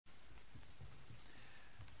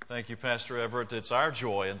Thank you, Pastor Everett. It's our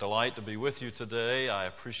joy and delight to be with you today. I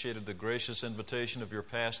appreciated the gracious invitation of your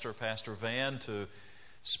pastor, Pastor Van, to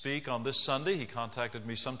speak on this Sunday. He contacted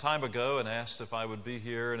me some time ago and asked if I would be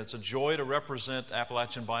here, and it's a joy to represent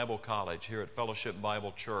Appalachian Bible College here at Fellowship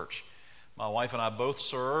Bible Church. My wife and I both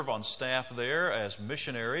serve on staff there as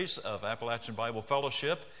missionaries of Appalachian Bible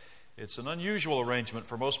Fellowship. It's an unusual arrangement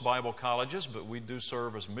for most Bible colleges, but we do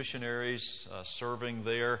serve as missionaries, serving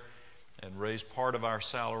there and raise part of our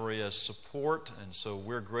salary as support. And so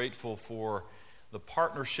we're grateful for the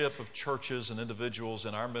partnership of churches and individuals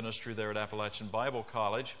in our ministry there at Appalachian Bible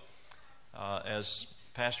College. As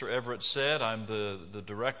Pastor Everett said, I'm the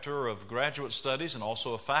director of graduate studies and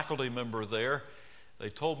also a faculty member there. They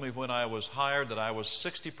told me when I was hired that I was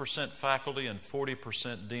 60% faculty and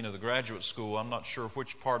 40% dean of the graduate school. I'm not sure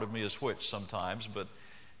which part of me is which sometimes, but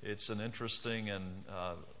it's an interesting and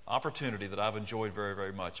opportunity that I've enjoyed very,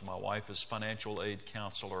 very much. My wife is financial aid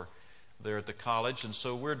counselor there at the college, and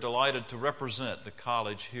so we're delighted to represent the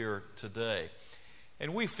college here today.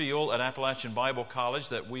 And we feel at Appalachian Bible College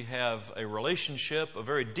that we have a relationship, a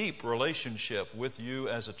very deep relationship with you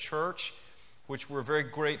as a church, which we're very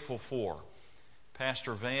grateful for.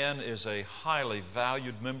 Pastor Van is a highly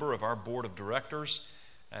valued member of our board of directors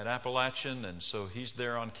at Appalachian, and so he's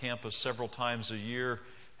there on campus several times a year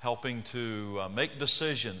helping to make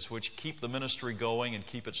decisions which keep the ministry going and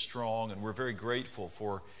keep it strong, and we're very grateful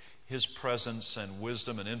for his presence and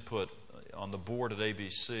wisdom and input on the board at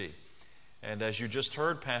ABC. And as you just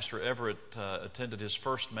heard, Pastor Everett attended his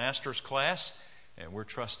first master's class, and we're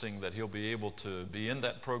trusting that he'll be able to be in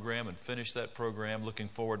that program and finish that program. Looking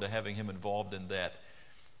forward to having him involved in that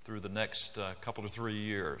through the next couple to 3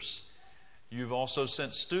 years. You've also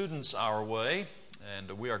sent students our way,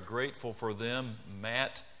 and we are grateful for them.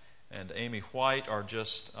 Matt and Amy White are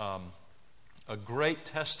just a great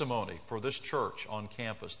testimony for this church on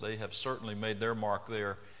campus. They have certainly made their mark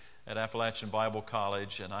there at Appalachian Bible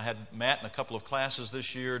College. And I had Matt in a couple of classes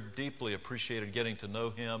this year, deeply appreciated getting to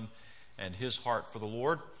know him and his heart for the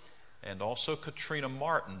Lord. And also Katrina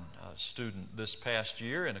Martin, a student this past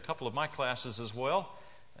year in a couple of my classes as well,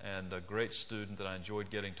 and a great student that I enjoyed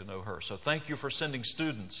getting to know her. So thank you for sending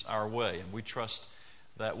students our way, and we trust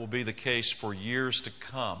that will be the case for years to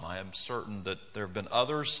come. I am certain that there have been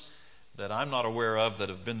others that I'm not aware of that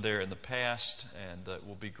have been there in the past, and it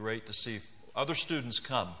will be great to see other students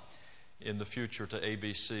come in the future to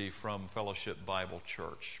ABC from Fellowship Bible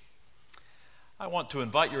Church. I want to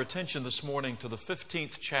invite your attention this morning to the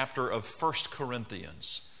 15th chapter of 1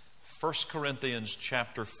 Corinthians. 1 Corinthians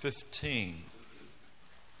chapter 15.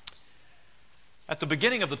 At the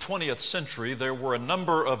beginning of the 20th century, there were a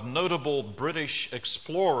number of notable British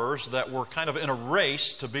explorers that were kind of in a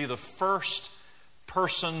race to be the first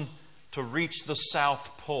person to reach the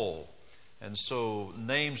South Pole. And so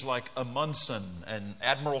names like Amundsen and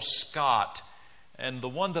Admiral Scott, and the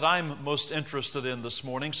one that I'm most interested in this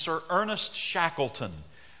morning, Sir Ernest Shackleton,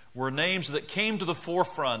 were names that came to the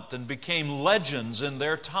forefront and became legends in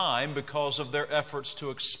their time because of their efforts to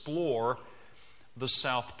explore the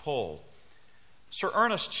South Pole. Sir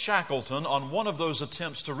Ernest Shackleton, on one of those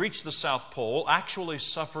attempts to reach the South Pole, actually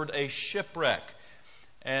suffered a shipwreck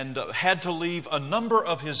and had to leave a number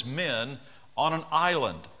of his men on an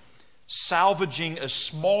island. Salvaging a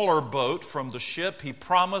smaller boat from the ship, he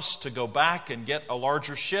promised to go back and get a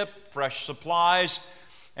larger ship, fresh supplies,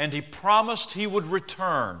 and he promised he would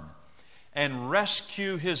return and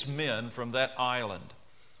rescue his men from that island.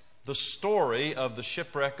 The story of the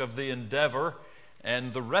shipwreck of the Endeavour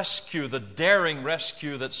and the rescue, the daring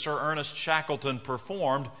rescue that Sir Ernest Shackleton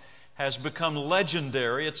performed, has become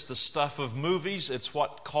legendary. It's the stuff of movies. It's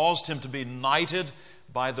what caused him to be knighted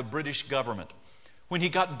by the British government. When he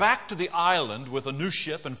got back to the island with a new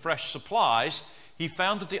ship and fresh supplies, he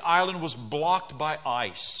found that the island was blocked by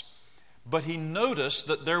ice. But he noticed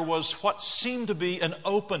that there was what seemed to be an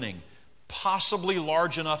opening, possibly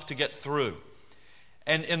large enough to get through.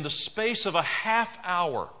 And in the space of a half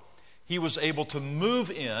hour, he was able to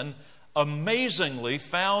move in, amazingly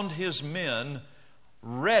found his men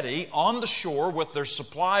ready on the shore with their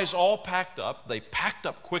supplies all packed up. They packed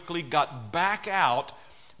up quickly, got back out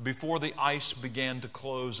before the ice began to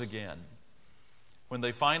close again. When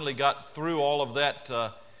they finally got through all of that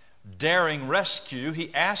daring rescue,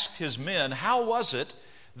 he asked his men, "How was it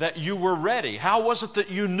that you were ready? How was it that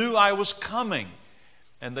you knew I was coming?"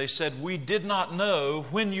 And they said, "We did not know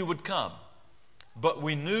when you would come, but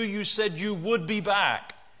we knew you said you would be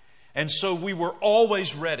back. And so we were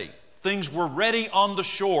always ready. Things were ready on the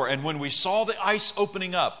shore. And when we saw the ice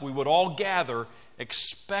opening up, we would all gather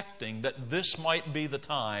expecting that this might be the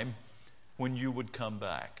time when you would come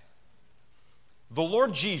back." The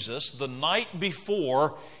Lord Jesus, the night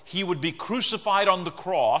before He would be crucified on the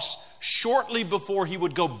cross, shortly before He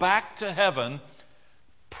would go back to heaven,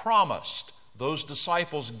 promised those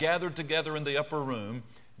disciples gathered together in the upper room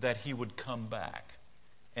that He would come back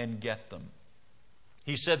and get them.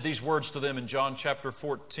 He said these words to them in John chapter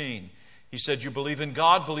 14. He said, "You believe in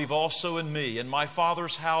God, believe also in me. In my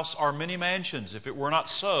Father's house are many mansions. If it were not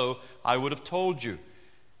so, I would have told you.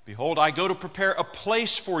 Behold, I go to prepare a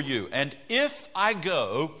place for you. And if I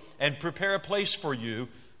go and prepare a place for you,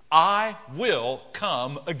 I will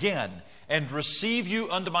come again and receive you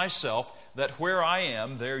unto myself, that where I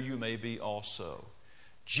am, there you may be also."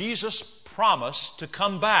 Jesus promised to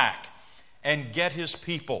come back and get His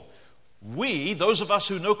people. We, those of us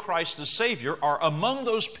who know Christ as Savior, are among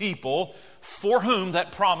those people for whom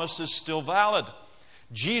that promise is still valid.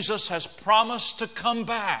 Jesus has promised to come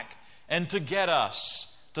back and to get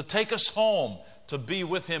us, to take us home, to be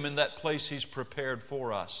with Him in that place He's prepared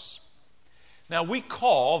for us. Now, we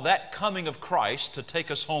call that coming of Christ to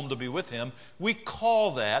take us home to be with Him, we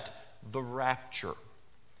call that the rapture.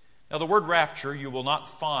 Now, the word rapture you will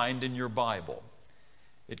not find in your Bible.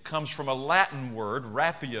 It comes from a Latin word,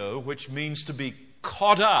 rapio, which means to be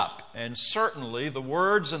caught up. And certainly the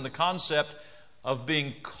words and the concept of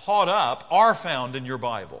being caught up are found in your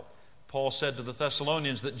Bible. Paul said to the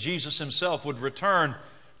Thessalonians that Jesus Himself would return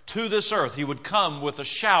to this earth. He would come with a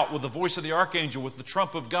shout, with the voice of the archangel, with the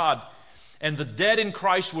trump of God. And the dead in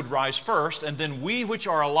Christ would rise first. And then we which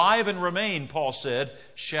are alive and remain, Paul said,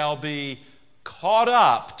 shall be caught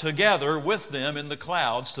up together with them in the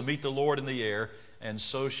clouds to meet the Lord in the air. And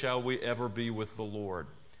so shall we ever be with the Lord.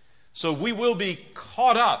 So we will be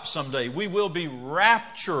caught up someday. We will be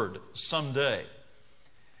raptured someday.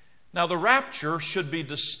 Now, the rapture should be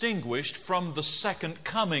distinguished from the second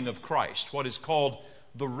coming of Christ, what is called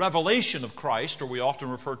the revelation of Christ, or we often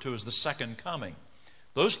refer to as the second coming.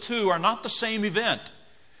 Those two are not the same event.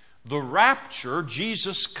 The rapture,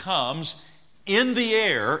 Jesus comes in the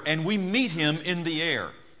air, and we meet Him in the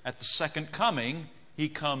air. At the second coming, He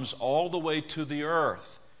comes all the way to the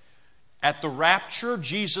earth. At the rapture,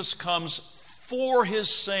 Jesus comes for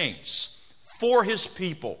His saints, for His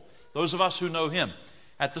people, those of us who know Him.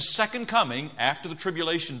 At the second coming, after the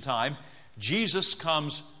tribulation time, Jesus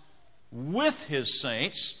comes with His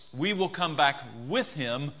saints. We will come back with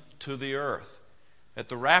Him to the earth. At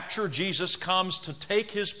the rapture, Jesus comes to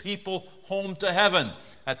take His people home to heaven.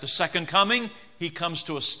 At the second coming, He comes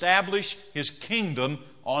to establish His kingdom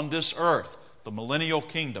on this earth, the millennial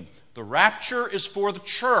kingdom. The rapture is for the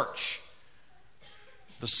church.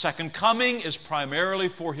 The second coming is primarily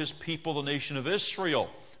for His people, the nation of Israel,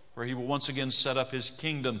 where He will once again set up His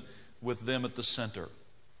kingdom with them at the center.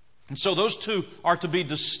 And so those two are to be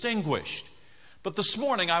distinguished. But this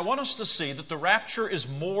morning I want us to see that the rapture is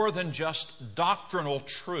more than just doctrinal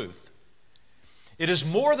truth. It is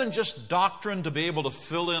more than just doctrine to be able to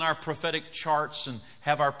fill in our prophetic charts and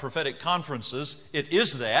have our prophetic conferences. It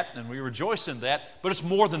is that, and we rejoice in that, but it's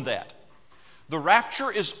more than that. The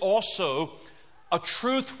rapture is also a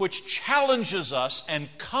truth which challenges us and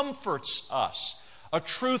comforts us, a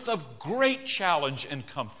truth of great challenge and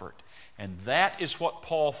comfort. And that is what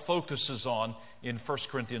Paul focuses on in 1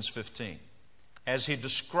 Corinthians 15. As he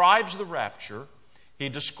describes the rapture, he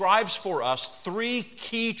describes for us three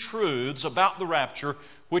key truths about the rapture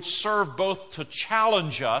which serve both to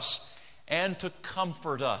challenge us and to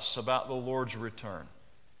comfort us about the Lord's return.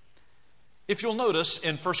 If you'll notice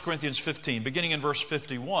in 1 Corinthians 15, beginning in verse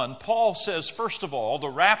 51, Paul says, first of all, the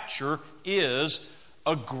rapture is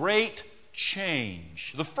a great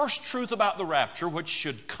change. The first truth about the rapture, which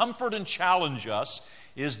should comfort and challenge us,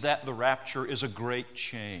 is that the rapture is a great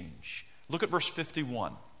change. Look at verse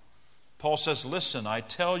 51. Paul says, "Listen, I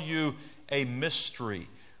tell you a mystery.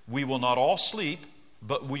 We will not all sleep,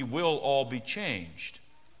 but we will all be changed.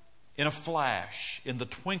 In a flash, in the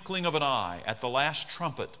twinkling of an eye, at the last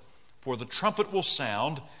trumpet. For the trumpet will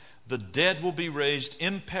sound, the dead will be raised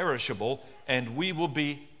imperishable, and we will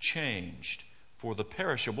be changed. For the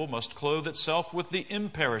perishable must clothe itself with the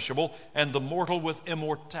imperishable, and the mortal with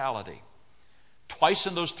immortality." Twice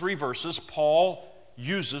in those three verses, Paul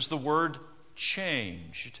uses the word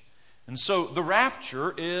changed. And so the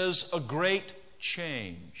rapture is a great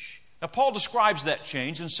change. Now, Paul describes that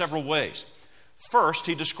change in several ways. First,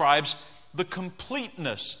 he describes the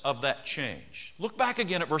completeness of that change. Look back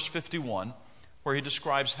again at verse 51, where he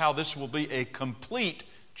describes how this will be a complete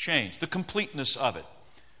change, the completeness of it.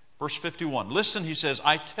 Verse 51, listen, he says,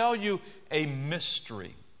 "I tell you a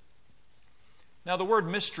mystery." Now, the word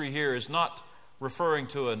mystery here is not referring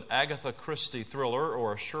to an Agatha Christie thriller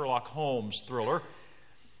or a Sherlock Holmes thriller.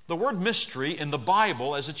 The word mystery in the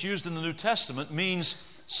Bible, as it's used in the New Testament, means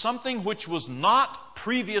something which was not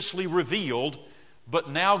previously revealed, but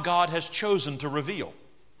now God has chosen to reveal.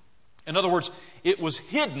 In other words, it was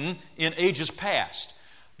hidden in ages past.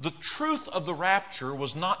 The truth of the rapture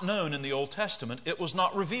was not known in the Old Testament. It was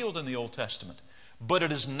not revealed in the Old Testament. But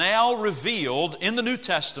it is now revealed in the New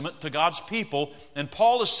Testament to God's people. And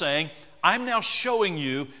Paul is saying, I'm now showing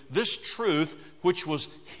you this truth which was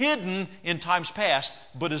hidden in times past,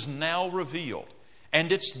 but is now revealed.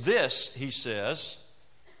 And it's this, he says,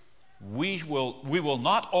 we will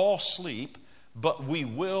not all sleep, but we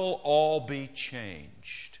will all be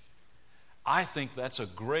changed. I think that's a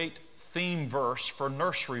great theme verse for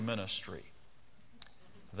nursery ministry.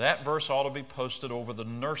 That verse ought to be posted over the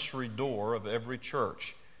nursery door of every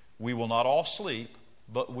church. We will not all sleep,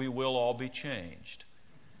 but we will all be changed.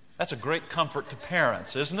 That's a great comfort to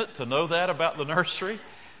parents, isn't it, to know that about the nursery?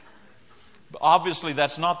 But obviously,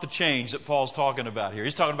 that's not the change that Paul's talking about here.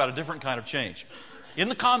 He's talking about a different kind of change. In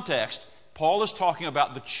the context, Paul is talking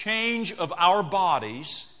about the change of our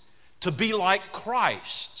bodies to be like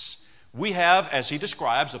Christ's. We have, as he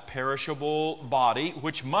describes, a perishable body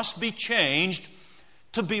which must be changed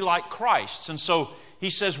to be like Christ's. And so he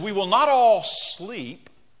says, we will not all sleep.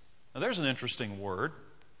 Now there's an interesting word.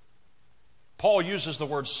 Paul uses the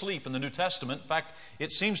word sleep in the New Testament. In fact,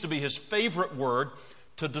 it seems to be his favorite word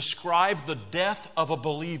to describe the death of a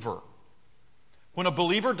believer. When a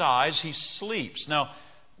believer dies, he sleeps. Now,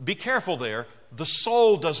 be careful there. The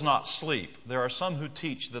soul does not sleep. There are some who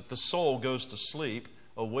teach that the soul goes to sleep,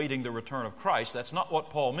 awaiting the return of Christ. That's not what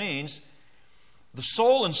Paul means. The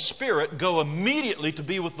soul and spirit go immediately to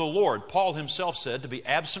be with the Lord. Paul himself said to be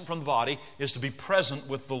absent from the body is to be present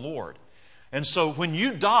with the Lord. And so when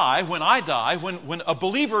you die, when I die, when a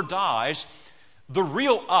believer dies, the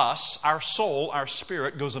real us, our soul, our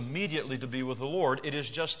spirit, goes immediately to be with the Lord. It is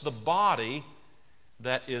just the body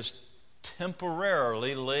that is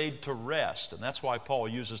temporarily laid to rest. And that's why Paul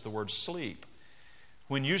uses the word sleep.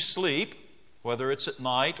 When you sleep, whether it's at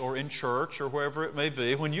night or in church or wherever it may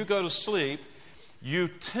be, when you go to sleep, you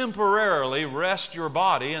temporarily rest your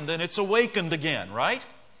body and then it's awakened again, right?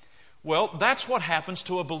 Well, that's what happens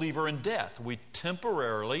to a believer in death. We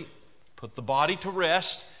temporarily put the body to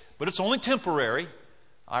rest, but it's only temporary.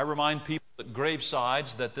 I remind people at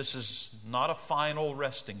gravesides that this is not a final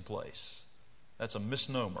resting place. That's a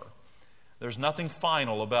misnomer. There's nothing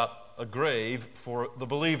final about a grave for the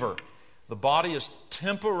believer. The body is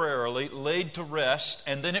temporarily laid to rest,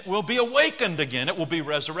 and then it will be awakened again. It will be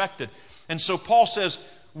resurrected. And so Paul says,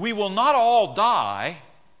 we will not all die,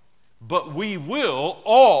 but we will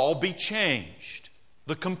all be changed.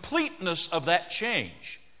 The completeness of that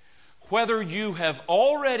change, whether you have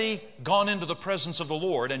already gone into the presence of the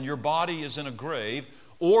Lord and your body is in a grave,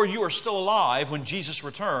 or you are still alive when Jesus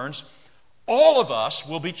returns, all of us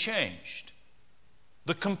will be changed.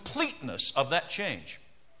 The completeness of that change.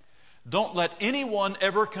 Don't let anyone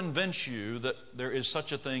ever convince you that there is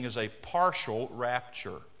such a thing as a partial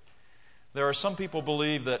rapture. There are some people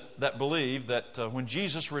believe that when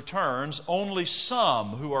Jesus returns, only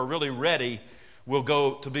some who are really ready will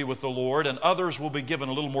go to be with the Lord, and others will be given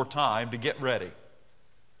a little more time to get ready.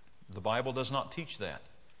 The Bible does not teach that.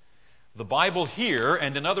 The Bible here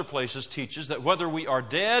and in other places teaches that whether we are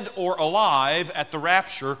dead or alive at the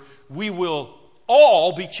rapture, we will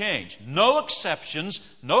all be changed. No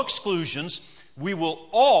exceptions, no exclusions. We will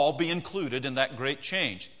all be included in that great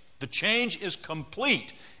change. The change is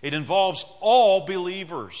complete. It involves all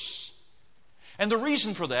believers. And the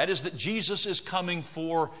reason for that is that Jesus is coming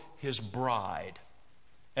for His bride.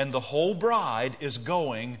 And the whole bride is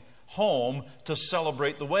going home to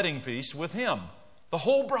celebrate the wedding feast with Him. The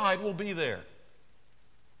whole bride will be there.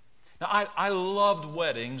 Now, I loved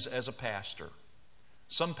weddings as a pastor.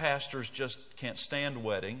 Some pastors just can't stand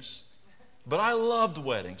weddings. But I loved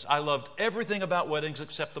weddings. I loved everything about weddings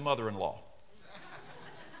except the mother-in-law.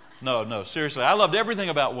 No, seriously. I loved everything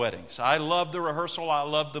about weddings. I loved the rehearsal. I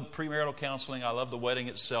loved the premarital counseling. I loved the wedding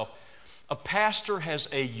itself. A pastor has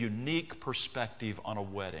a unique perspective on a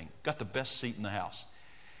wedding. Got the best seat in the house.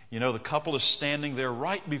 You know, the couple is standing there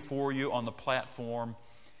right before you on the platform,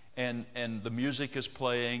 and the music is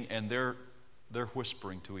playing, and they're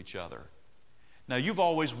whispering to each other. Now, you've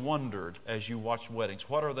always wondered as you watch weddings,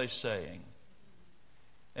 what are they saying?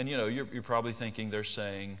 And you know, you're probably thinking they're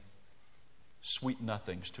saying sweet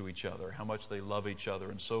nothings to each other, how much they love each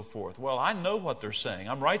other and so forth. Well, I know what they're saying.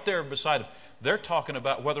 I'm right there beside them. They're talking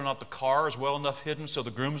about whether or not the car is well enough hidden so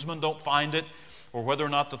the groomsmen don't find it, or whether or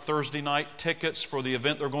not the Thursday night tickets for the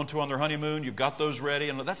event they're going to on their honeymoon, you've got those ready.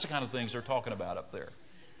 And that's the kind of things they're talking about up there.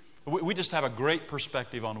 We just have a great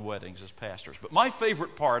perspective on weddings as pastors. But my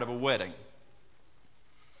favorite part of a wedding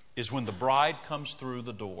is when the bride comes through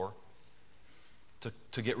the door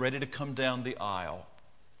to get ready to come down the aisle,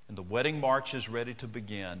 and the wedding march is ready to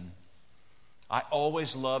begin. I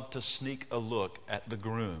always love to sneak a look at the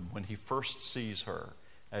groom when he first sees her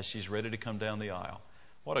as she's ready to come down the aisle.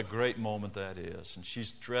 What a great moment that is. And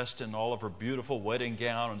she's dressed in all of her beautiful wedding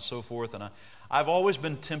gown and so forth. And I've always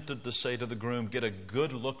been tempted to say to the groom, get a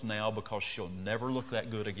good look now because she'll never look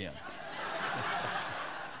that good again.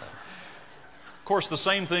 Of course, the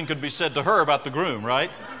same thing could be said to her about the groom,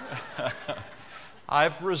 right?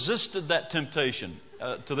 I've resisted that temptation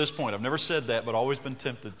to this point. I've never said that, but always been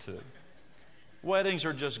tempted to. Weddings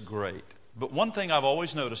are just great. But one thing I've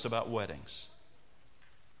always noticed about weddings,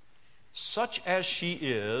 such as she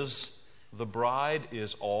is, the bride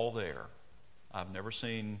is all there. I've never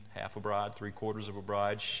seen half a bride, 3/4 of a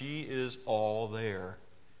bride. She is all there.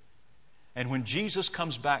 And when Jesus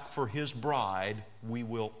comes back for His bride, we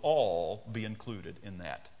will all be included in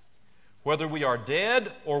that. Whether we are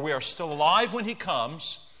dead or we are still alive when He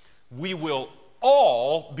comes, we will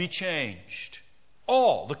all be changed.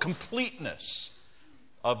 All, the completeness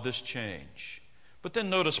of this change. But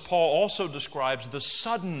then notice Paul also describes the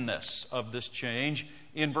suddenness of this change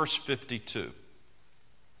in verse 52.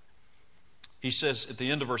 He says at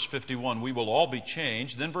the end of verse 51, we will all be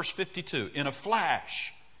changed. Then verse 52, in a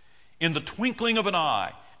flash, in the twinkling of an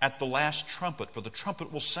eye, at the last trumpet, for the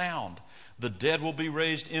trumpet will sound, the dead will be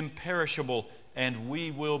raised imperishable, and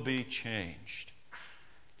we will be changed.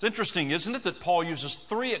 It's interesting, isn't it, that Paul uses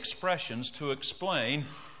 3 expressions to explain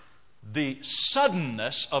the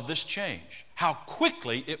suddenness of this change, how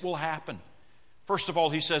quickly it will happen. First of all,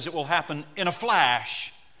 he says it will happen in a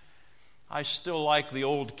flash. I still like the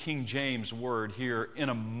old King James word here, in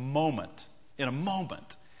a moment. In a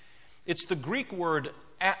moment. It's the Greek word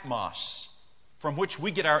atmos, from which we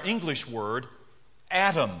get our English word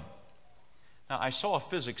atom. Now, I saw a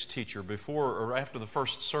physics teacher before or after the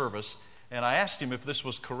first service, and I asked him if this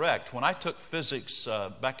was correct. When I took physics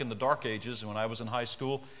back in the dark ages, when I was in high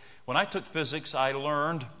school, when I took physics, I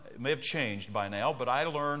learned, it may have changed by now, but I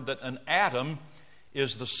learned that an atom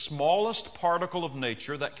is the smallest particle of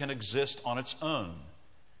nature that can exist on its own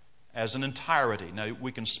as an entirety. Now,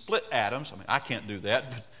 we can split atoms. I mean, I can't do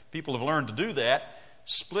that, but people have learned to do that.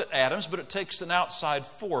 Split atoms, but it takes an outside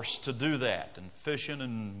force to do that. And fission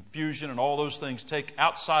and fusion and all those things take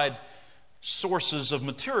outside sources of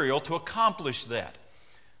material to accomplish that.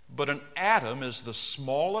 But an atom is the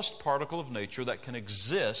smallest particle of nature that can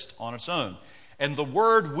exist on its own. And the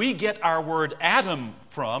word we get our word atom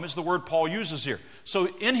from is the word Paul uses here. So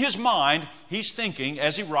in his mind, he's thinking,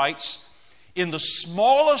 as he writes, in the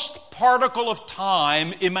smallest particle of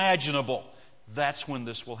time imaginable. That's when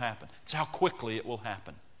this will happen. It's how quickly it will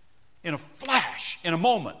happen. In a flash, in a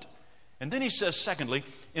moment. And then he says, secondly,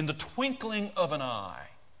 in the twinkling of an eye.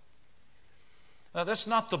 Now, that's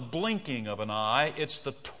not the blinking of an eye, it's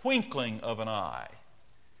the twinkling of an eye.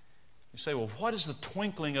 You say, well, what is the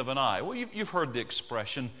twinkling of an eye? Well, you've heard the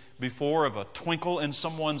expression before of a twinkle in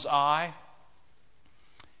someone's eye.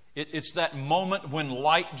 It's that moment when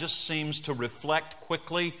light just seems to reflect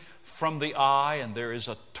quickly from the eye and there is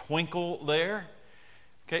a twinkle there.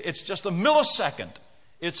 Okay, it's just a millisecond.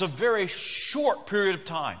 It's a very short period of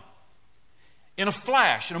time. In a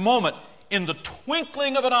flash, in a moment, in the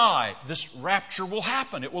twinkling of an eye, this rapture will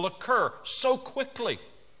happen. It will occur so quickly.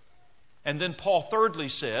 And then Paul thirdly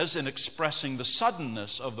says, in expressing the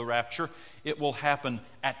suddenness of the rapture, it will happen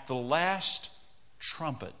at the last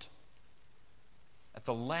trumpet. At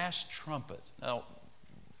the last trumpet. Now,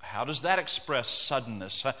 how does that express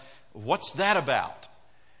suddenness? What's that about?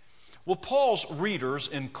 Well, Paul's readers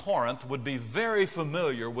in Corinth would be very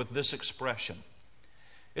familiar with this expression.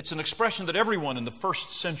 It's an expression that everyone in the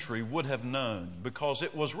first century would have known because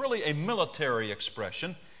it was really a military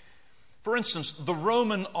expression. For instance, the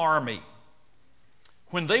Roman army,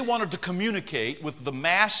 when they wanted to communicate with the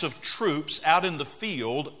mass of troops out in the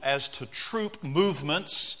field as to troop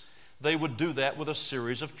movements, they would do that with a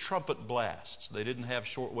series of trumpet blasts. They didn't have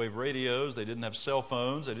shortwave radios, they didn't have cell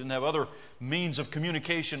phones, they didn't have other means of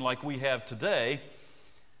communication like we have today,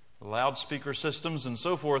 loudspeaker systems and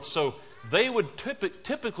so forth. So they would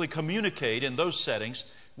typically communicate in those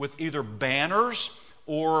settings with either banners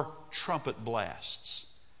or trumpet blasts.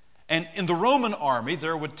 And in the Roman army,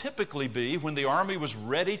 there would typically be, when the army was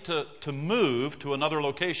ready to move to another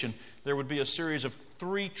location, there would be a series of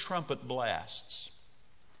 3 trumpet blasts.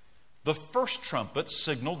 The first trumpet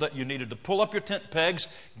signaled that you needed to pull up your tent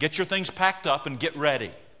pegs, get your things packed up, and get ready.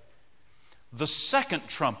 The second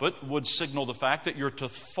trumpet would signal the fact that you're to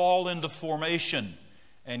fall into formation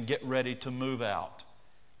and get ready to move out.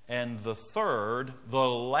 And the third, the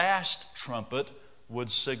last trumpet, would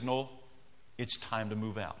signal it's time to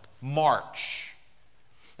move out. March.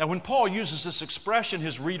 Now, when Paul uses this expression,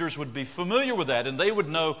 his readers would be familiar with that, and they would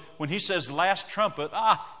know when he says last trumpet,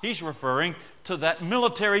 he's referring to that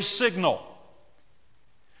military signal.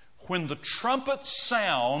 When the trumpet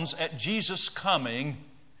sounds at Jesus' coming,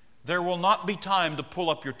 there will not be time to pull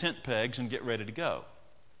up your tent pegs and get ready to go.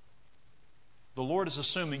 The Lord is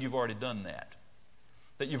assuming you've already done that.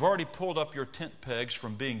 That you've already pulled up your tent pegs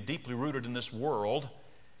from being deeply rooted in this world,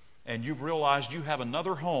 and you've realized you have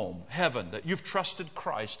another home, heaven, that you've trusted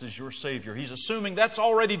Christ as your Savior. He's assuming that's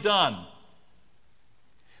already done.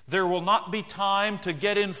 There will not be time to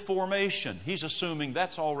get in formation. He's assuming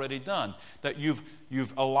that's already done. That you've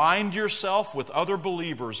aligned yourself with other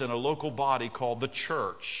believers in a local body called the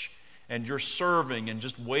church, and you're serving and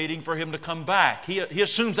just waiting for Him to come back. He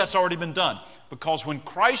assumes that's already been done, because when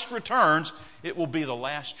Christ returns, it will be the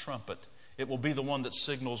last trumpet. It will be the one that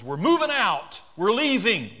signals we're moving out, we're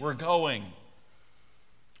leaving, we're going.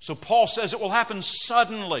 So Paul says it will happen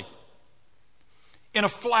suddenly, in a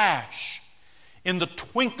flash, in the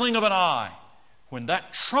twinkling of an eye. When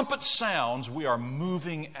that trumpet sounds, we are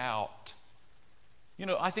moving out. You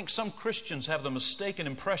know, I think some Christians have the mistaken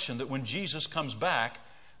impression that when Jesus comes back,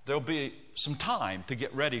 there'll be some time to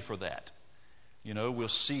get ready for that. You know, we'll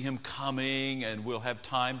see Him coming and we'll have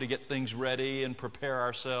time to get things ready and prepare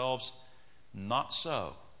ourselves. Not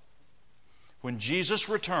so. When Jesus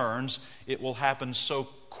returns, it will happen so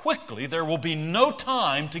quickly, there will be no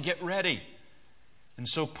time to get ready. And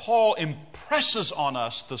so Paul impresses on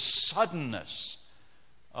us the suddenness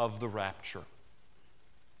of the rapture,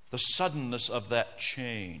 the suddenness of that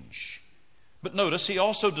change. But notice he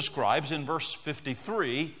also describes in verse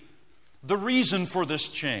 53 the reason for this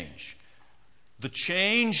change. The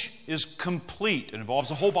change is complete. It involves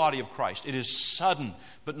the whole body of Christ. It is sudden.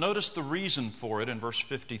 But notice the reason for it in verse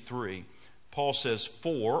 53. Paul says,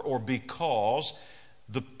 "For," or because,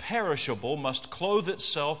 "the perishable must clothe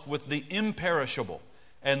itself with the imperishable,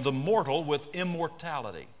 and the mortal with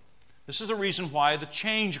immortality." This is the reason why the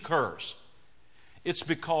change occurs. It's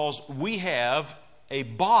because we have a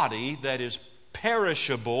body that is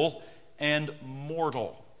perishable and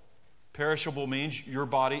mortal. Perishable means your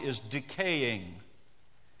body is decaying.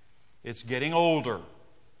 It's getting older.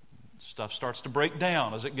 Stuff starts to break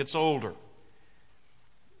down as it gets older.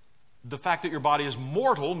 The fact that your body is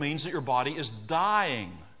mortal means that your body is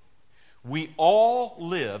dying. We all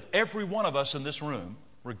live, every one of us in this room,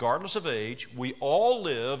 regardless of age, we all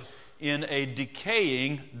live in a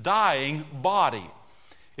decaying, dying body.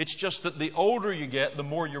 It's just that the older you get, the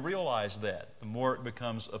more you realize that, the more it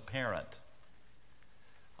becomes apparent.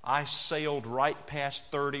 I sailed right past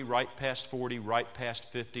 30, right past 40, right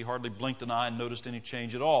past 50, hardly blinked an eye and noticed any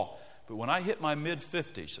change at all. But when I hit my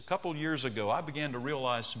mid-50s, a couple years ago, I began to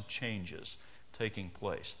realize some changes taking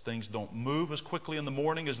place. Things don't move as quickly in the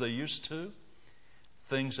morning as they used to.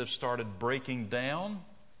 Things have started breaking down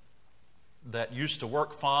that used to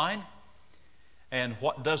work fine. And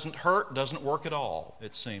what doesn't hurt doesn't work at all,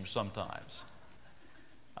 it seems sometimes.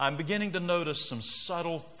 I'm beginning to notice some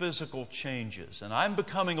subtle physical changes, and I'm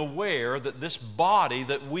becoming aware that this body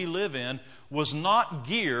that we live in was not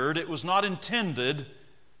geared, it was not intended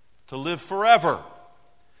to live forever.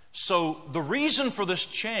 So the reason for this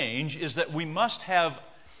change is that we must have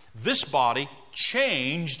this body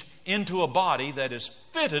changed into a body that is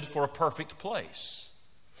fitted for a perfect place.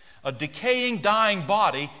 A decaying, dying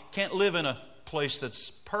body can't live in a place that's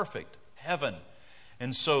perfect, heaven.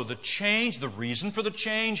 And so the change, the reason for the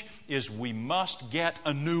change is we must get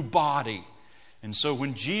a new body. And so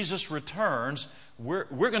when Jesus returns, we're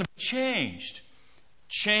going to be changed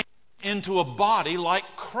into a body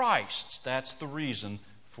like Christ's. That's the reason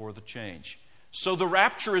for the change. So the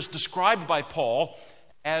rapture is described by Paul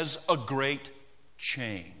as a great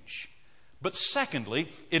change. But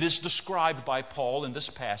secondly, it is described by Paul in this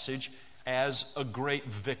passage as a great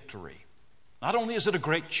victory. Not only is it a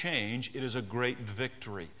great change, it is a great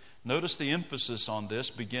victory. Notice the emphasis on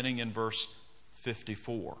this beginning in verse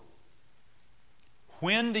 54.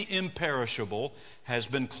 When the imperishable has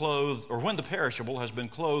been clothed, or when the perishable has been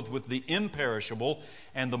clothed with the imperishable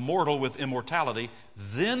and the mortal with immortality,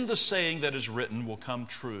 then the saying that is written will come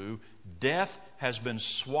true: death has been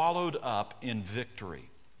swallowed up in victory.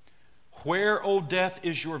 Where, O death,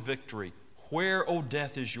 is your victory? Where, O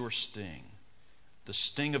death, is your sting? The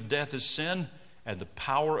sting of death is sin, and the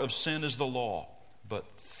power of sin is the law. But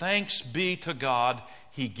thanks be to God,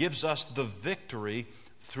 He gives us the victory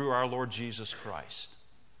through our Lord Jesus Christ.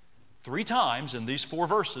 3 times in these 4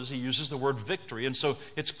 verses, he uses the word victory. And so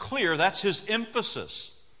it's clear that's his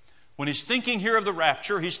emphasis. When he's thinking here of the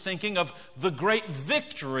rapture, he's thinking of the great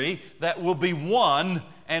victory that will be won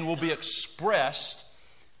and will be expressed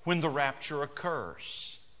when the rapture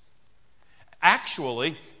occurs.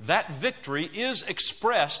 Actually, that victory is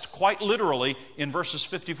expressed quite literally in verses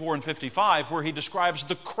 54 and 55, where he describes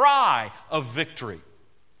the cry of victory.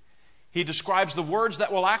 He describes the words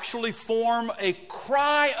that will actually form a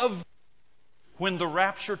cry of victory when the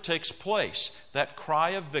rapture takes place. That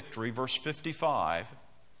cry of victory, verse 55,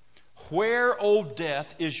 "Where, O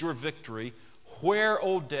death, is your victory? Where,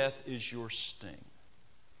 O death, is your sting?"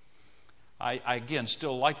 I again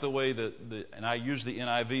still like the way and I use the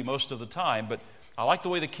NIV most of the time, but I like the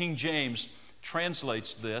way the King James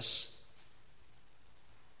translates this.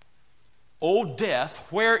 "O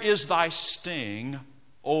death, where is thy sting?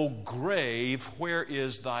 O grave, where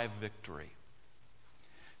is thy victory?"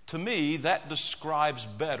 To me, that describes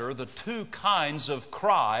better the two kinds of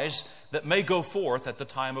cries that may go forth at the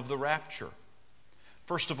time of the rapture.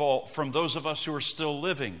 First of all, from those of us who are still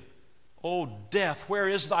living, "O death, where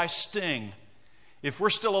is thy sting?" If we're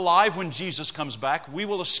still alive when Jesus comes back, we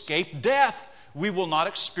will escape death. We will not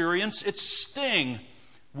experience its sting.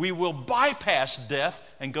 We will bypass death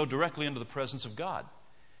and go directly into the presence of God.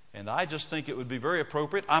 And I just think it would be very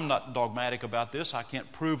appropriate. I'm not dogmatic about this. I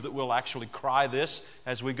can't prove that we'll actually cry this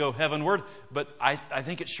as we go heavenward. But I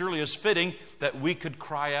think it surely is fitting that we could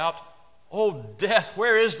cry out, "Oh, death,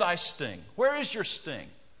 where is thy sting? Where is your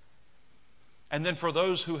sting?" And then for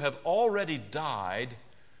those who have already died,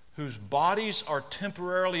 whose bodies are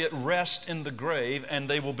temporarily at rest in the grave, and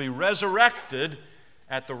they will be resurrected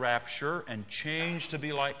at the rapture and changed to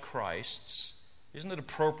be like Christ's, isn't it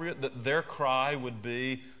appropriate that their cry would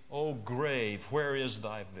be, "O grave, where is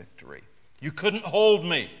thy victory? You couldn't hold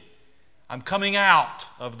me. I'm coming out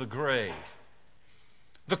of the grave."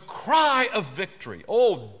 The cry of victory.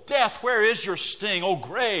 "O death, where is your sting? O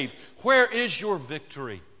grave, where is your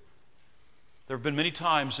victory?" There have been many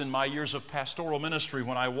times in my years of pastoral ministry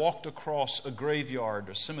when I walked across a graveyard,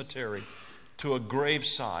 a cemetery, to a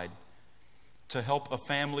graveside to help a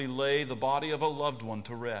family lay the body of a loved one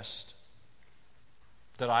to rest,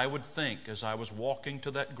 that I would think as I was walking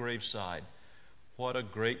to that graveside, what a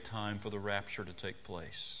great time for the rapture to take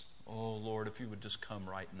place. Oh Lord, if you would just come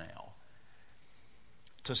right now.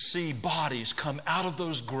 To see bodies come out of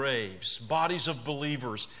those graves, bodies of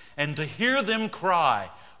believers, and to hear them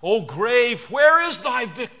cry, "O grave, where is thy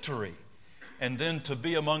victory?" And then to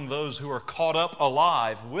be among those who are caught up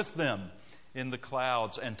alive with them in the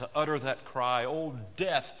clouds and to utter that cry, "O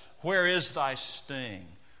death, where is thy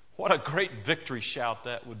sting?" What a great victory shout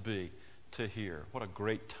that would be to hear. What a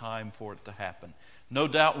great time for it to happen. No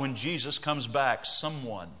doubt when Jesus comes back,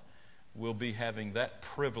 someone will be having that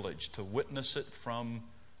privilege to witness it from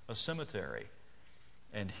a cemetery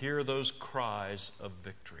and hear those cries of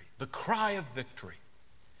victory. The cry of victory.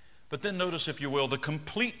 But then notice, if you will, the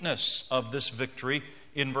completeness of this victory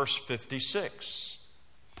in verse 56.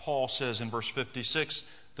 Paul says in verse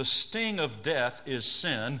 56, "The sting of death is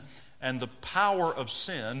sin, and the power of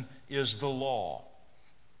sin is the law."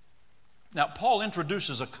 Now, Paul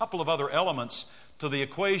introduces a couple of other elements to the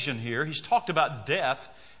equation here. He's talked about death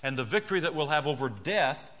and the victory that we'll have over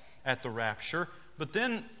death at the rapture. But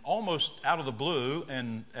then, almost out of the blue,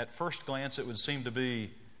 and at first glance it would seem to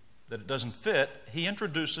be that it doesn't fit, he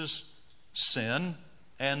introduces sin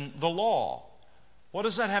and the law. What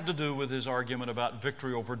does that have to do with his argument about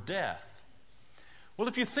victory over death? Well,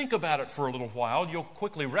 if you think about it for a little while, you'll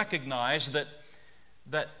quickly recognize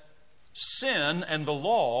that sin and the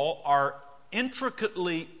law are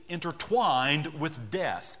intricately intertwined with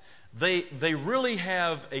death. They really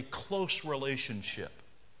have a close relationship.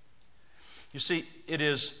 You see, it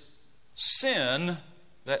is sin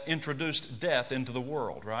that introduced death into the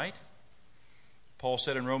world, right? Paul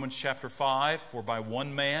said in Romans chapter 5, "For by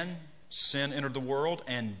one man sin entered the world,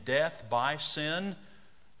 and death by sin,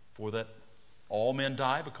 for that all men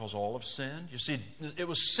die because all have sinned." You see, it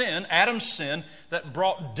was sin, Adam's sin, that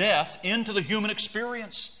brought death into the human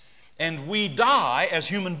experience. And we die as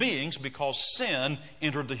human beings because sin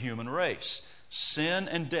entered the human race. Sin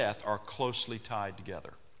and death are closely tied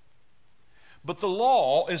together. But the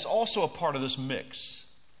law is also a part of this mix,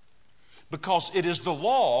 because it is the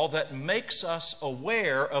law that makes us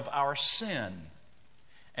aware of our sin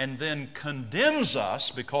and then condemns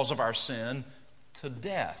us because of our sin to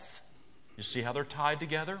death. You see how they're tied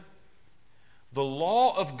together? The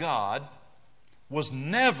law of God was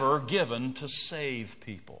never given to save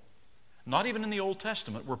people. Not even in the Old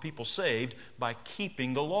Testament were people saved by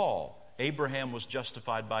keeping the law. Abraham was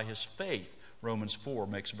justified by his faith, Romans 4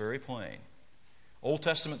 makes very plain. Old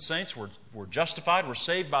Testament saints were justified, were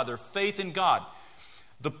saved by their faith in God.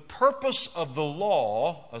 The purpose of the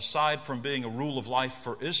law, aside from being a rule of life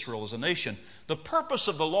for Israel as a nation, the purpose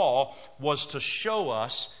of the law was to show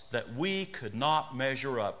us that we could not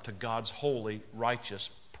measure up to God's holy, righteous,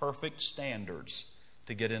 perfect standards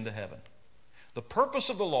to get into heaven. The purpose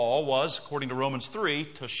of the law was, according to Romans 3,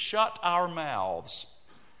 to shut our mouths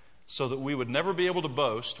so that we would never be able to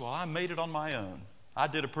boast, well, I made it on my own. I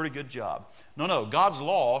did a pretty good job. No. God's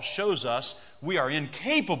law shows us we are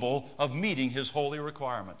incapable of meeting His holy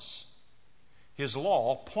requirements. His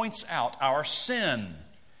law points out our sin.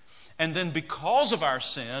 And then because of our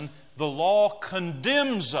sin, the law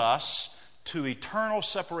condemns us to eternal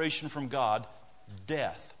separation from God,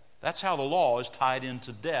 death. That's how the law is tied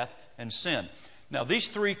into death and sin. Now, these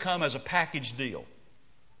three come as a package deal.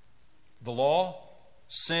 The law,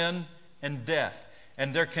 sin, and death.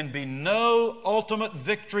 And there can be no ultimate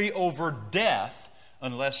victory over death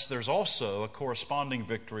unless there's also a corresponding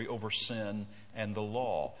victory over sin and the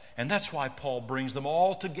law. And that's why Paul brings them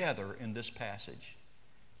all together in this passage.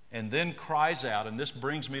 And then cries out, and this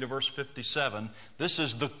brings me to verse 57, this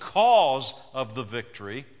is the cause of the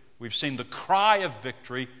victory. We've seen the cry of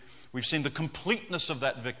victory. We've seen the completeness of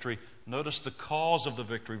that victory. Notice the cause of the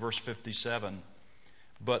victory, verse 57.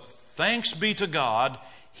 But thanks be to God,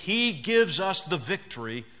 He gives us the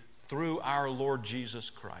victory through our Lord Jesus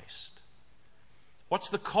Christ. What's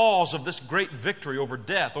the cause of this great victory over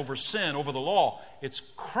death, over sin, over the law? It's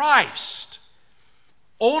Christ.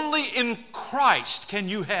 Only in Christ can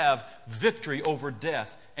you have victory over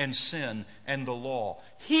death and sin and the law.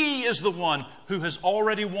 He is the one who has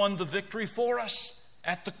already won the victory for us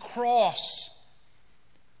at the cross.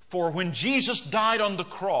 For when Jesus died on the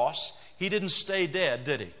cross, He didn't stay dead,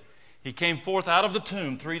 did He? He came forth out of the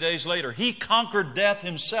tomb 3 days later. He conquered death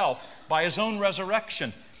Himself by His own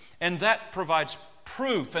resurrection. And that provides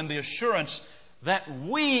proof and the assurance that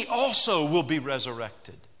we also will be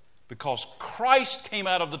resurrected. Because Christ came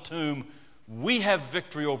out of the tomb, we have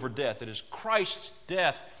victory over death. It is Christ's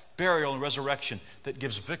death, burial, and resurrection that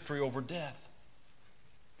gives victory over death.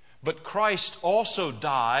 But Christ also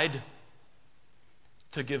died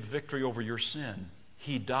to give victory over your sin.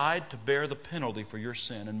 He died to bear the penalty for your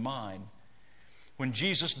sin and mine. When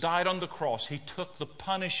Jesus died on the cross, He took the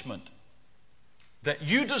punishment that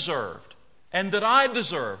you deserved and that I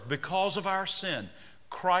deserved because of our sin.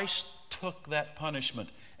 Christ took that punishment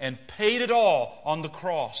and paid it all on the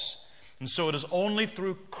cross. And so it is only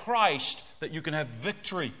through Christ that you can have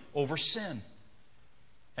victory over sin.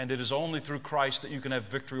 And it is only through Christ that you can have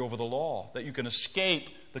victory over the law, that you can escape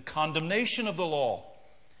the condemnation of the law.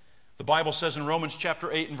 The Bible says in Romans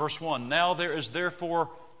chapter 8 and verse 1, now there is therefore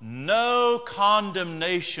no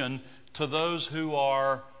condemnation to those who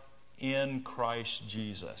are in Christ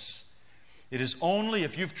Jesus. It is only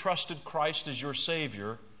if you've trusted Christ as your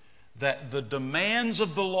Savior that the demands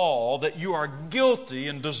of the law, that you are guilty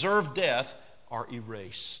and deserve death, are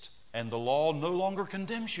erased. And the law no longer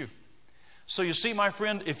condemns you. So you see, my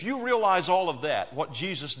friend, if you realize all of that, what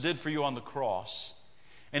Jesus did for you on the cross,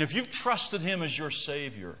 and if you've trusted Him as your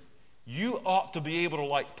Savior, you ought to be able to,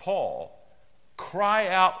 like Paul, cry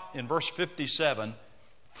out in verse 57,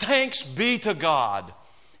 thanks be to God.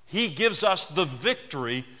 He gives us the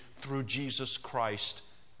victory through Jesus Christ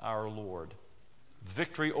our Lord.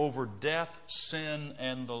 Victory over death, sin,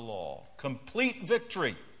 and the law. Complete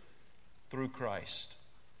victory through Christ.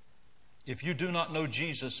 If you do not know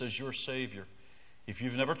Jesus as your Savior, if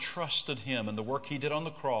you've never trusted Him and the work He did on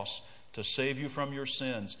the cross to save you from your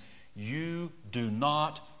sins, you do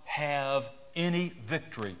not have any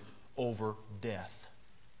victory over death.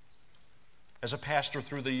 As a pastor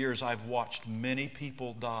through the years, I've watched many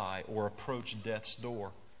people die or approach death's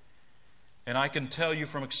door. And I can tell you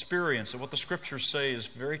from experience that what the Scriptures say is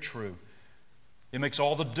very true. It makes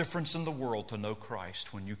all the difference in the world to know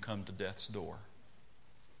Christ when you come to death's door.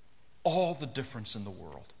 All the difference in the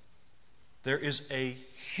world. There is a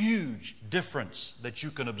huge difference that you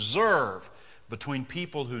can observe between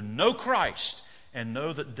people who know Christ and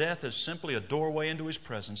know that death is simply a doorway into His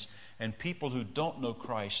presence, and people who don't know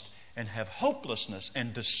Christ and have hopelessness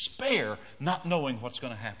and despair, not knowing what's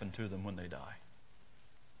going to happen to them when they die.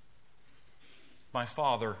 My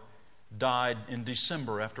father died in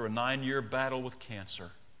December after a 9-year battle with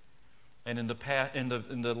cancer. And in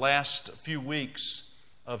the last few weeks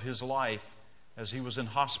of his life, as he was in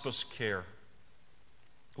hospice care,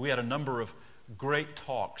 we had a number of great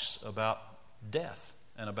talks about death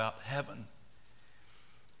and about heaven.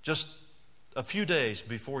 Just a few days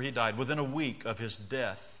before he died, within a week of his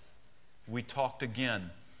death, we talked again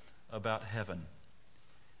about heaven.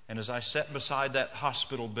 And as I sat beside that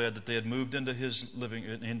hospital bed that they had moved into his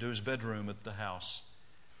bedroom at the house,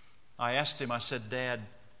 I asked him, I said, Dad,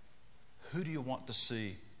 who do you want to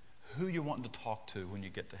see? Who you want to talk to when you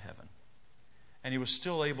get to heaven? And he was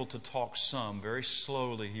still able to talk some. Very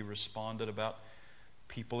slowly he responded about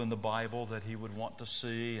people in the Bible that he would want to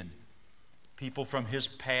see, and people from his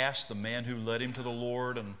past, the man who led him to the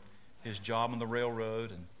Lord and his job on the railroad,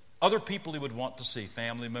 and other people he would want to see,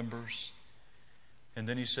 family members. And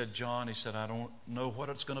then he said, John, he said, I don't know what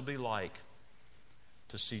it's going to be like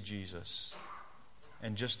to see Jesus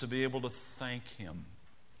and just to be able to thank him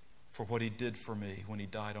for what he did for me when he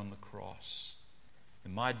died on the cross.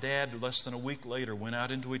 And my dad, less than a week later, went out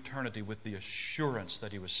into eternity with the assurance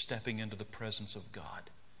that he was stepping into the presence of God.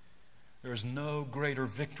 There is no greater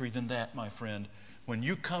victory than that, my friend. When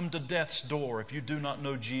you come to death's door, if you do not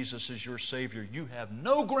know Jesus as your Savior, you have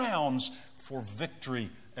no grounds for victory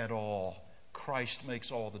at all. Christ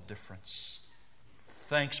makes all the difference.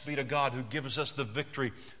 Thanks be to God who gives us the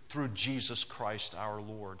victory through Jesus Christ our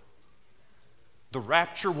Lord. The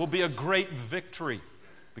rapture will be a great victory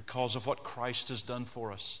because of what Christ has done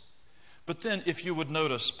for us. But then, if you would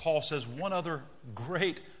notice, Paul says one other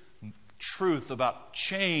great truth about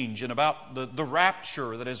change and about the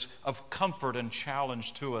rapture that is of comfort and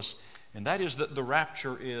challenge to us, and that is that the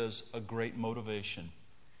rapture is a great motivation.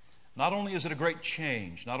 Not only is it a great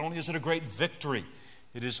change, not only is it a great victory,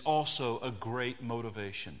 it is also a great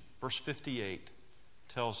motivation. Verse 58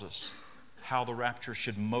 tells us how the rapture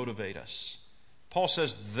should motivate us. Paul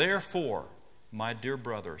says, therefore, my dear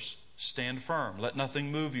brothers, stand firm. Let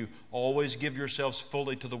nothing move you. Always give yourselves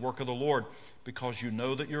fully to the work of the Lord, because you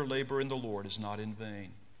know that your labor in the Lord is not in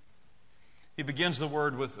vain. He begins the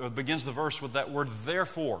verse with that word,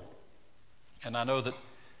 therefore. And I know that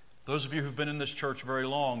those of you who've been in this church very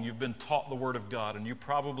long, you've been taught the Word of God, and you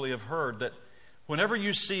probably have heard that whenever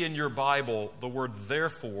you see in your Bible the word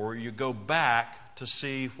therefore, you go back to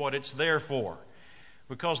see what it's there for.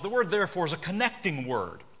 Because the word therefore is a connecting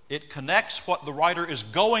word. It connects what the writer is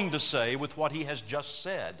going to say with what he has just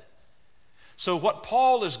said. So what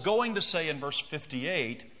Paul is going to say in verse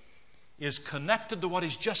 58 is connected to what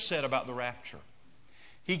he's just said about the rapture.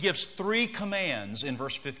 He gives 3 commands in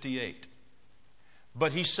verse 58.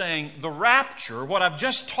 But he's saying the rapture, what I've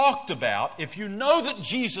just talked about, if you know that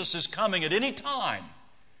Jesus is coming at any time,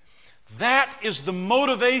 that is the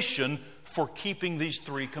motivation for keeping these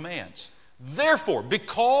 3 commands. Therefore,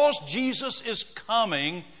 because Jesus is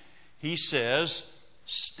coming, he says,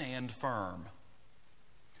 stand firm.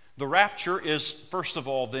 The rapture is, first of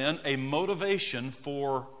all, then, a motivation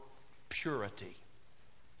for purity.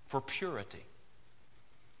 For purity.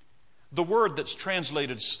 The word that's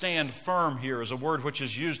translated stand firm here is a word which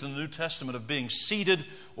is used in the New Testament of being seated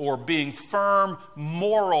or being firm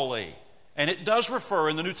morally. And it does refer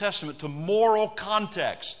in the New Testament to moral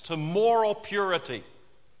context, to moral purity.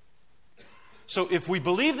 So if we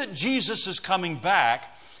believe that Jesus is coming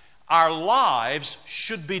back, our lives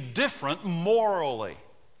should be different morally.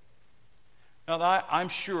 Now, I'm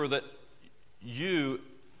sure that you,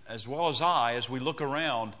 as well as I, as we look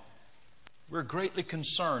around, we're greatly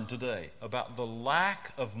concerned today about the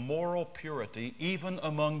lack of moral purity even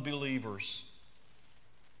among believers.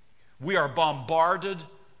 We are bombarded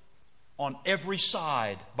on every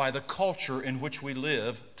side by the culture in which we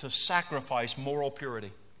live to sacrifice moral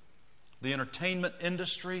purity. The entertainment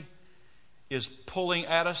industry is pulling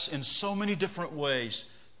at us in so many different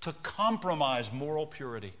ways to compromise moral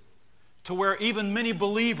purity, to where even many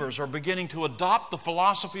believers are beginning to adopt the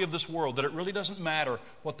philosophy of this world that it really doesn't matter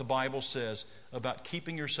what the Bible says about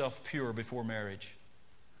keeping yourself pure before marriage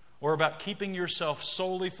or about keeping yourself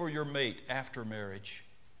solely for your mate after marriage.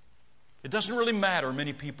 It doesn't really matter,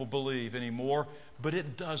 many people believe anymore, but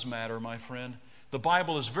it does matter, my friend. The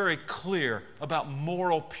Bible is very clear about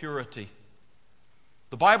moral purity.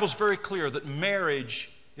 The Bible is very clear that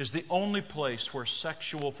marriage is the only place where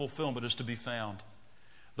sexual fulfillment is to be found.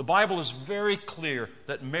 The Bible is very clear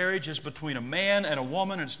that marriage is between a man and a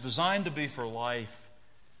woman, and it's designed to be for life,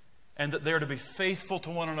 and that they're to be faithful to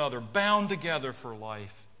one another, bound together for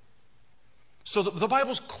life. So the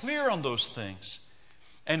Bible's clear on those things.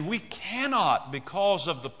 And we cannot, because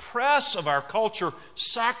of the press of our culture,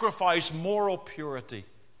 sacrifice moral purity.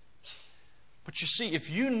 But you see,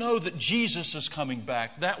 if you know that Jesus is coming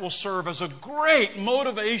back, that will serve as a great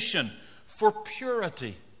motivation for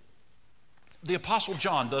purity. The Apostle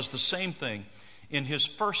John does the same thing in his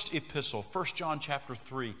first epistle, 1 John chapter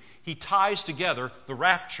 3. He ties together the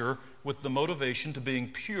rapture with the motivation to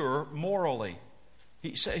being pure morally.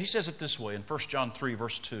 He says it this way in 1 John 3,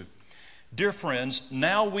 verse 2. Dear friends,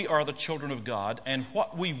 now we are the children of God, and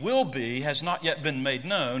what we will be has not yet been made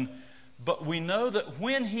known, but we know that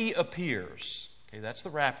when He appears, okay, that's the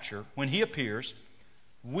rapture, when He appears,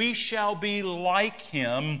 We shall be like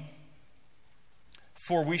Him,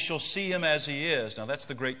 for we shall see Him as He is. Now that's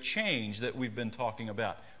the great change that we've been talking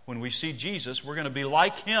about. When we see Jesus, we're going to be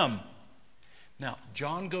like Him. Now,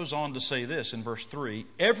 John goes on to say this in verse 3,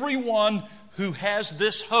 everyone who has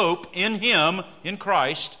this hope in Him, in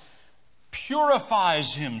Christ,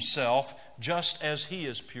 purifies himself just as He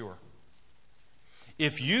is pure.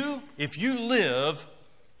 If you live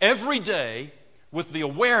every day with the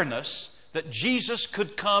awareness that Jesus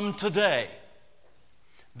could come today,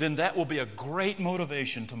 then that will be a great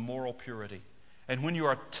motivation to moral purity. And when you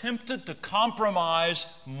are tempted to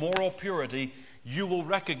compromise moral purity, you will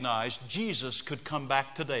recognize Jesus could come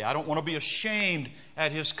back today. I don't want to be ashamed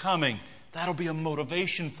at His coming. That'll be a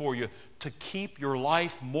motivation for you to keep your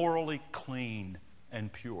life morally clean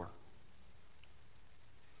and pure.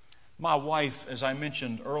 My wife, as I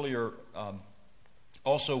mentioned earlier,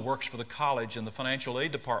 also works for the college in the financial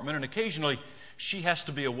aid department, and occasionally she has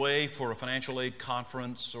to be away for a financial aid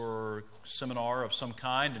conference or seminar of some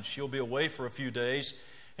kind, and she'll be away for a few days,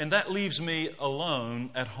 and that leaves me alone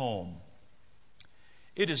at home.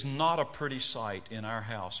 It is not a pretty sight in our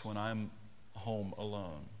house when I'm home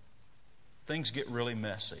alone. Things get really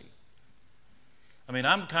messy. I mean,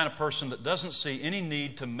 I'm the kind of person that doesn't see any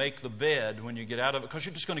need to make the bed when you get out of it, because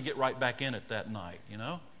you're just going to get right back in it that night, you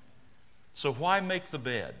know? So why make the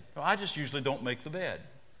bed? Well, I just usually don't make the bed.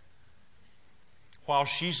 While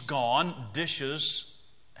she's gone, dishes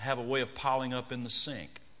have a way of piling up in the sink.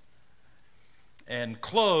 And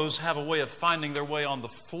clothes have a way of finding their way on the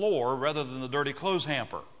floor rather than the dirty clothes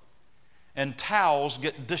hamper. And towels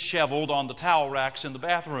get disheveled on the towel racks in the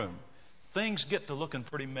bathroom. Things get to looking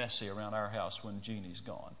pretty messy around our house when Jeannie's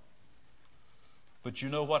gone. But you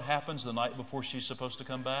know what happens the night before she's supposed to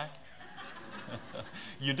come back?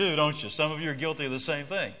 You do, don't you? Some of you are guilty of the same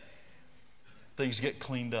thing. Things get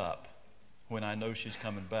cleaned up when I know she's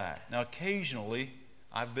coming back. Now, occasionally,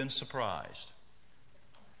 I've been surprised.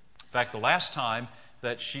 In fact, the last time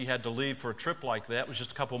that she had to leave for a trip like that was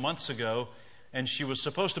just a couple months ago, and she was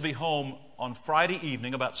supposed to be home on Friday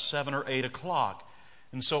evening about 7 or 8 o'clock.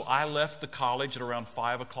 And so I left the college at around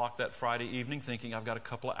 5 o'clock that Friday evening, thinking I've got a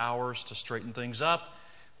couple of hours to straighten things up.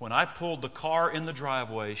 When I pulled the car in the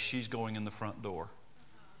driveway, she's going in the front door.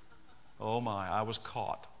 Oh my, I was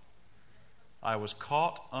caught. I was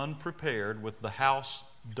caught unprepared with the house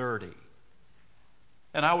dirty.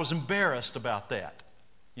 And I was embarrassed about that.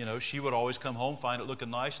 You know, she would always come home, find it looking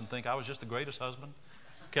nice, and think I was just the greatest husband.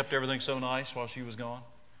 Kept everything so nice while she was gone.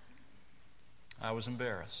 I was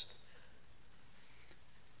embarrassed.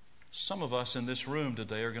 Some of us in this room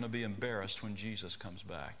today are going to be embarrassed when Jesus comes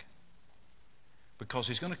back, because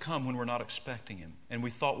He's going to come when we're not expecting Him. And we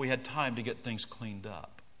thought we had time to get things cleaned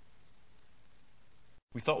up.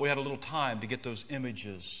 We thought we had a little time to get those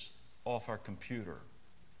images off our computer.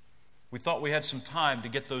 We thought we had some time to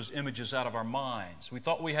get those images out of our minds. We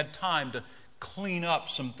thought we had time to clean up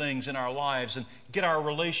some things in our lives and get our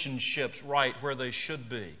relationships right where they should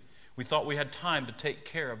be. We thought we had time to take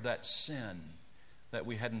care of that sin that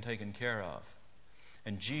we hadn't taken care of.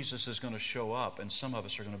 And Jesus is going to show up, and some of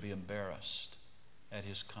us are going to be embarrassed at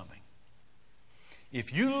His coming.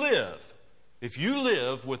 If you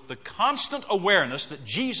live with the constant awareness that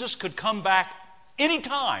Jesus could come back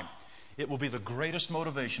anytime, it will be the greatest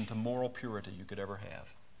motivation to moral purity you could ever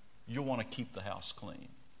have. You'll want to keep the house clean.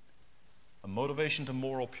 A motivation to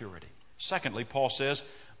moral purity. Secondly, Paul says,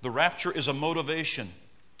 the rapture is a motivation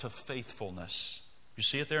to faithfulness. You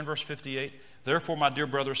see it there in verse 58? Therefore, my dear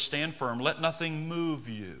brothers, stand firm. Let nothing move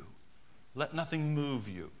you. Let nothing move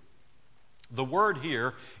you. The word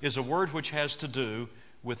here is a word which has to do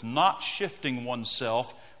with not shifting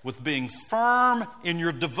oneself, with being firm in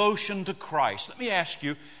your devotion to Christ. Let me ask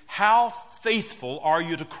you, how faithful are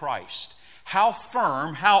you to Christ? How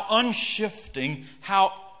firm, how unshifting,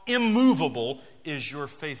 how immovable is your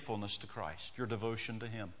faithfulness to Christ, your devotion to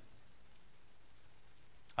Him?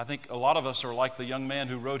 I think a lot of us are like the young man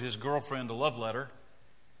who wrote his girlfriend a love letter.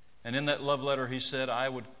 And in that love letter he said, I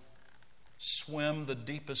would swim the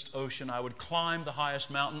deepest ocean. I would climb the highest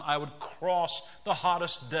mountain. I would cross the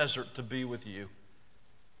hottest desert to be with you.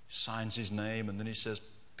 He signs his name, and then he says,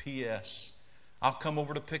 P.S. I'll come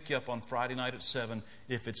over to pick you up on Friday night at 7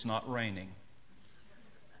 if it's not raining.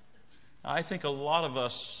 I think a lot of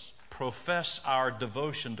us profess our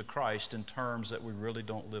devotion to Christ in terms that we really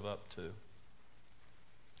don't live up to.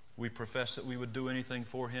 We profess that we would do anything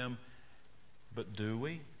for Him, but do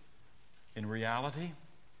we? In reality?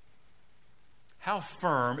 How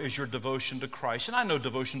firm is your devotion to Christ? And I know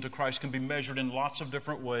devotion to Christ can be measured in lots of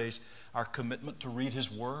different ways. Our commitment to read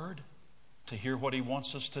His Word, to hear what He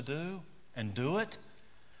wants us to do and do it.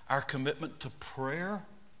 Our commitment to prayer,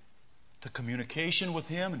 to communication with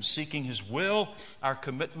Him and seeking His will, our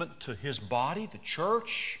commitment to His body, the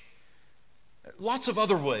church. Lots of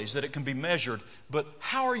other ways that it can be measured, but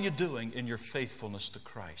how are you doing in your faithfulness to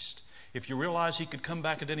Christ? If you realize He could come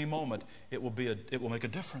back at any moment, it will make a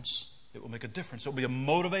difference. It will make a difference. It will be a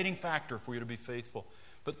motivating factor for you to be faithful.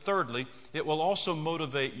 But thirdly, it will also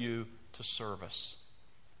motivate you to service.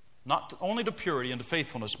 Not only to purity and to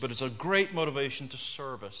faithfulness, but it's a great motivation to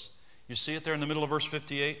service. You see it there in the middle of verse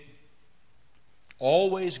 58?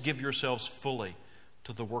 Always give yourselves fully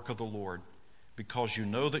to the work of the Lord, because you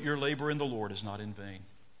know that your labor in the Lord is not in vain.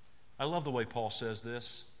 I love the way Paul says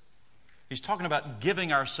this. He's talking about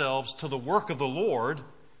giving ourselves to the work of the Lord,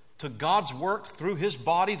 to God's work through His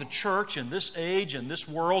body, the church, in this age, in this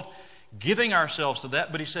world, giving ourselves to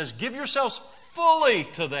that. But he says, give yourselves fully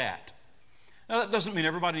to that. Now, that doesn't mean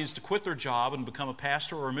everybody needs to quit their job and become a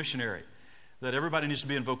pastor or a missionary, that everybody needs to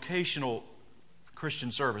be in vocational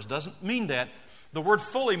Christian service. Doesn't mean that. The word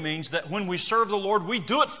fully means that when we serve the Lord, we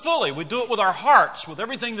do it fully. We do it with our hearts, with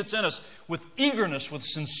everything that's in us, with eagerness, with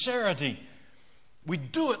sincerity. We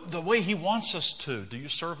do it the way He wants us to. Do you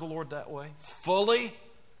serve the Lord that way? Fully?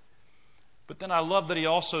 But then I love that he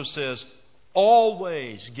also says,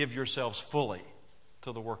 always give yourselves fully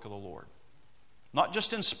to the work of the Lord. Not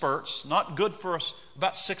just in spurts, not good for us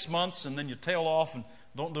about 6 months and then you tail off and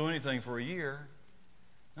don't do anything for a year.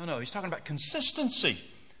 No, he's talking about consistency.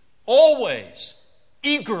 Always,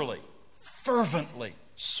 eagerly, fervently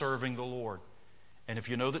serving the Lord. And if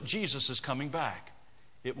you know that Jesus is coming back,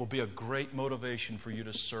 it will be a great motivation for you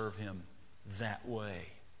to serve Him that way.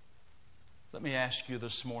 Let me ask you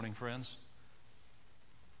this morning, friends.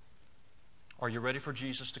 Are you ready for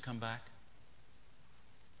Jesus to come back?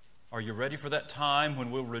 Are you ready for that time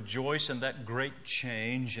when we'll rejoice in that great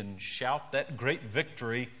change and shout that great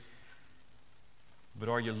victory? But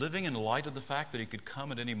are you living in light of the fact that He could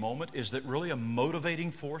come at any moment? Is that really a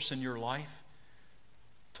motivating force in your life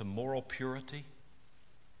to moral purity,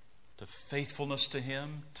 to faithfulness to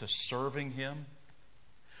Him, to serving Him?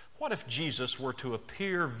 What if Jesus were to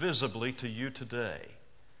appear visibly to you today?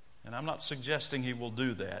 And I'm not suggesting He will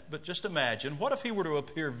do that, but just imagine, what if He were to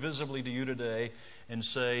appear visibly to you today and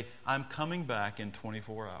say, I'm coming back in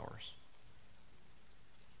 24 hours?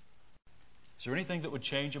 Is there anything that would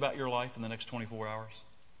change about your life in the next 24 hours?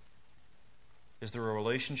 Is there a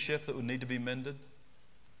relationship that would need to be mended?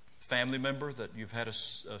 Family member that you've had a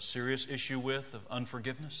serious issue with of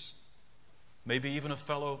unforgiveness? Maybe even a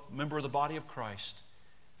fellow member of the body of Christ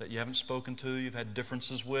that you haven't spoken to, you've had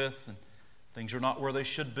differences with, and things are not where they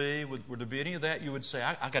should be. Would there be any of that you would say,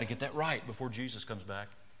 I've got to get that right before Jesus comes back?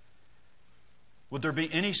 Would there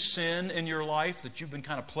be any sin in your life that you've been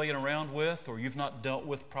kind of playing around with or you've not dealt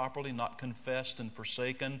with properly, not confessed and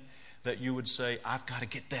forsaken, that you would say, I've got to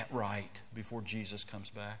get that right before Jesus comes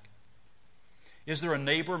back? Is there a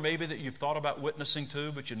neighbor maybe that you've thought about witnessing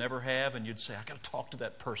to but you never have, and you'd say, I've got to talk to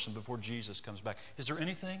that person before Jesus comes back? Is there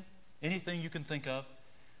anything you can think of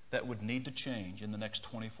that would need to change in the next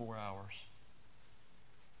 24 hours?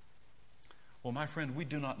 Well, my friend, we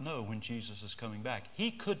do not know when Jesus is coming back.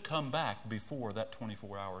 He could come back before that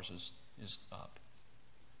 24 hours is up.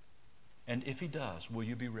 And if He does, will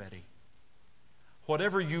you be ready?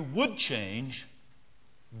 Whatever you would change,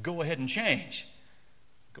 go ahead and change.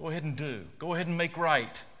 Go ahead and do. Go ahead and make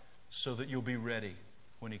right so that you'll be ready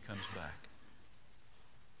when He comes back.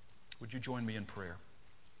 Would you join me in prayer?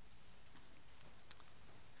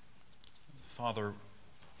 Father,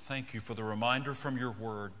 thank You for the reminder from Your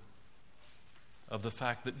Word of the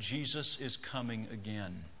fact that Jesus is coming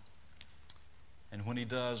again. And when He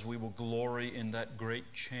does, we will glory in that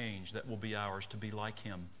great change that will be ours to be like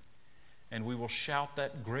Him. And we will shout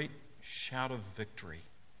that great shout of victory.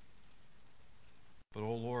 But,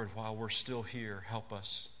 oh Lord, while we're still here, help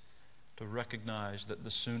us to recognize that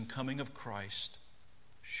the soon coming of Christ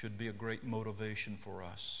should be a great motivation for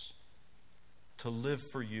us to live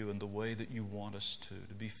for You in the way that You want us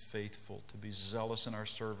to be faithful, to be zealous in our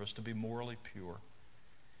service, to be morally pure.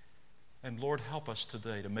 And Lord, help us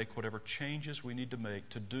today to make whatever changes we need to make,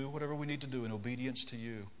 to do whatever we need to do in obedience to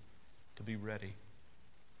You, to be ready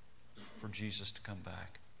for Jesus to come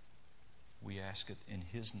back. We ask it in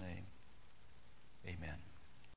His name. Amen.